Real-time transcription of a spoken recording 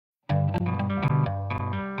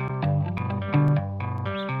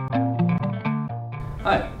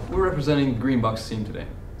representing the GreenBox team today.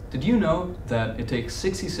 Did you know that it takes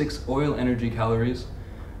 66 oil energy calories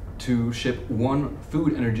to ship 1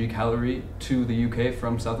 food energy calorie to the UK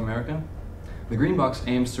from South America? The GreenBox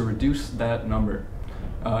aims to reduce that number.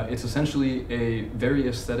 It's essentially a very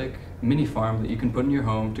aesthetic mini farm that you can put in your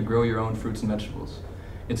home to grow your own fruits and vegetables.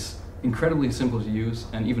 It's incredibly simple to use,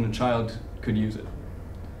 and even a child could use it.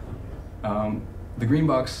 The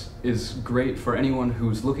GreenBox is great for anyone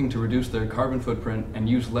who's looking to reduce their carbon footprint and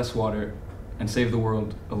use less water and save the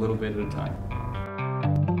world a little bit at a time.